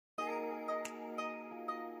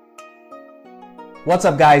What's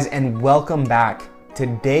up, guys, and welcome back.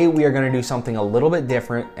 Today we are going to do something a little bit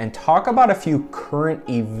different and talk about a few current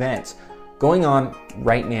events going on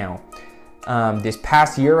right now. This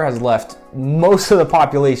past year has left most of the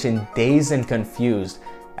population dazed and confused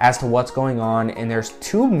as to what's going on, and there's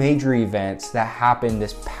two major events that happened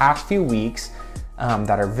this past few weeks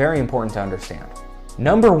that are very important to understand.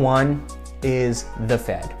 Number one is the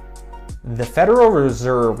Fed. The Federal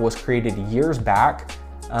Reserve was created years back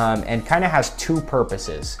and kind of has two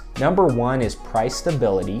purposes. Number one is price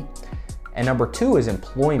stability, and number two is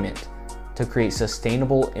employment, to create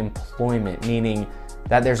sustainable employment, meaning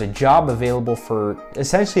that there's a job available for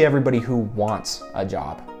essentially everybody who wants a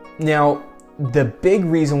job. Now, the big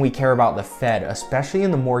reason we care about the Fed, especially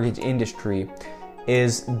in the mortgage industry,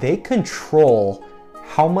 is they control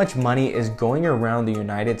how much money is going around the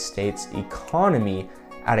United States economy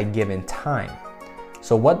at a given time.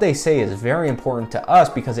 So what they say is very important to us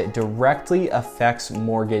because it directly affects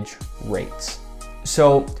mortgage rates.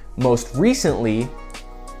 So most recently,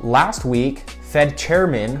 last week, Fed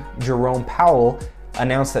Chairman Jerome Powell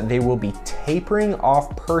announced that they will be tapering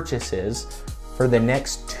off purchases for the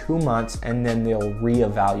next 2 months, and then they'll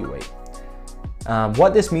reevaluate.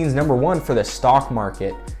 What this means, number one, for the stock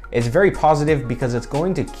market, is very positive because it's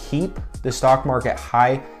going to keep the stock market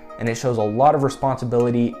high, and it shows a lot of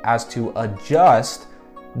responsibility as to adjust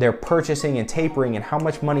their purchasing and tapering and how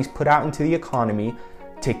much money's put out into the economy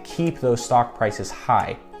to keep those stock prices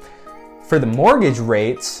high. For the mortgage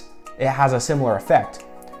rates, it has a similar effect.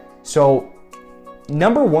 So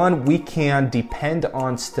number one, we can depend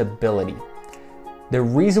on stability. The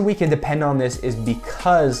reason we can depend on this is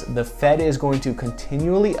because the Fed is going to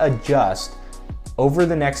continually adjust over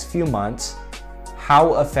the next few months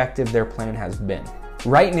how effective their plan has been.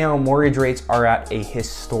 Right now, mortgage rates are at a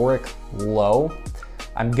historic low.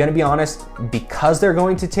 I'm gonna be honest, because they're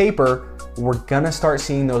going to taper, we're gonna start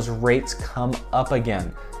seeing those rates come up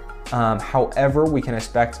again. However, we can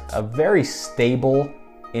expect a very stable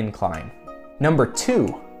incline. Number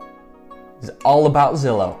two is all about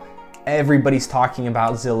Zillow. Everybody's talking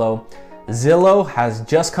about Zillow. Zillow has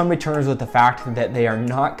just come to terms with the fact that they are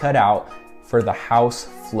not cut out for the house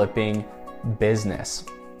flipping business.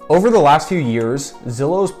 Over the last few years,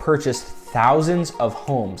 Zillow's purchased thousands of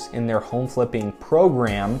homes in their home flipping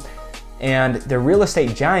program, and the real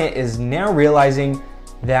estate giant is now realizing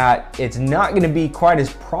that it's not going to be quite as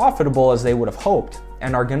profitable as they would have hoped,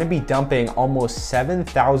 and are going to be dumping almost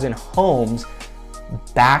 7,000 homes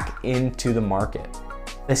back into the market.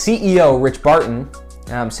 The CEO, Rich Barton,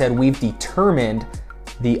 said, "We've determined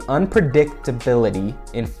the unpredictability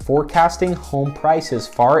in forecasting home prices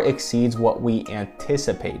far exceeds what we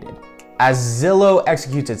anticipated." As Zillow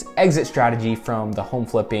executes its exit strategy from the home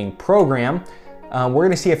flipping program, we're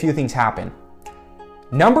gonna see a few things happen.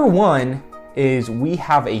 Number one is we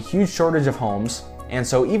have a huge shortage of homes, and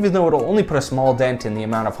so even though it'll only put a small dent in the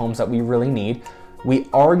amount of homes that we really need, we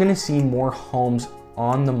are gonna see more homes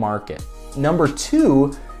on the market. Number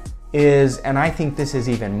two is, and I think this is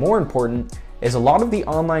even more important, is a lot of the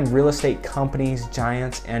online real estate companies,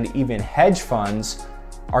 giants, and even hedge funds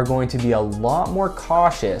are going to be a lot more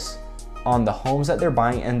cautious on the homes that they're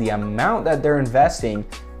buying and the amount that they're investing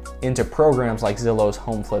into programs like Zillow's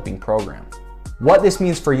home flipping program. What this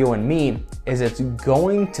means for you and me is it's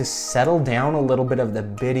going to settle down a little bit of the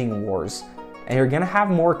bidding wars, and you're gonna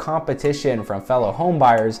have more competition from fellow home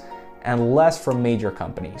buyers and less from major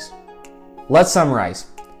companies. Let's summarize.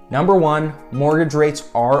 Number one, mortgage rates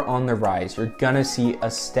are on the rise. You're gonna see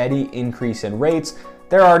a steady increase in rates.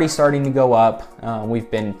 They're already starting to go up.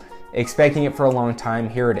 We've been expecting it for a long time.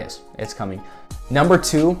 Here it is, it's coming. Number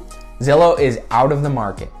two, Zillow is out of the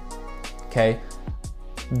market, okay?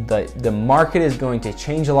 The market is going to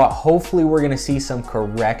change a lot. Hopefully we're gonna see some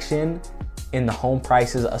correction in the home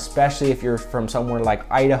prices, especially if you're from somewhere like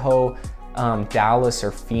Idaho, Dallas,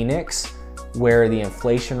 or Phoenix, where the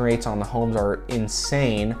inflation rates on the homes are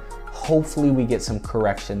insane. Hopefully we get some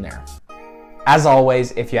correction there. As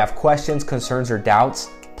always, if you have questions, concerns, or doubts,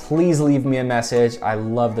 please leave me a message. I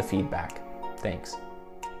love the feedback. Thanks.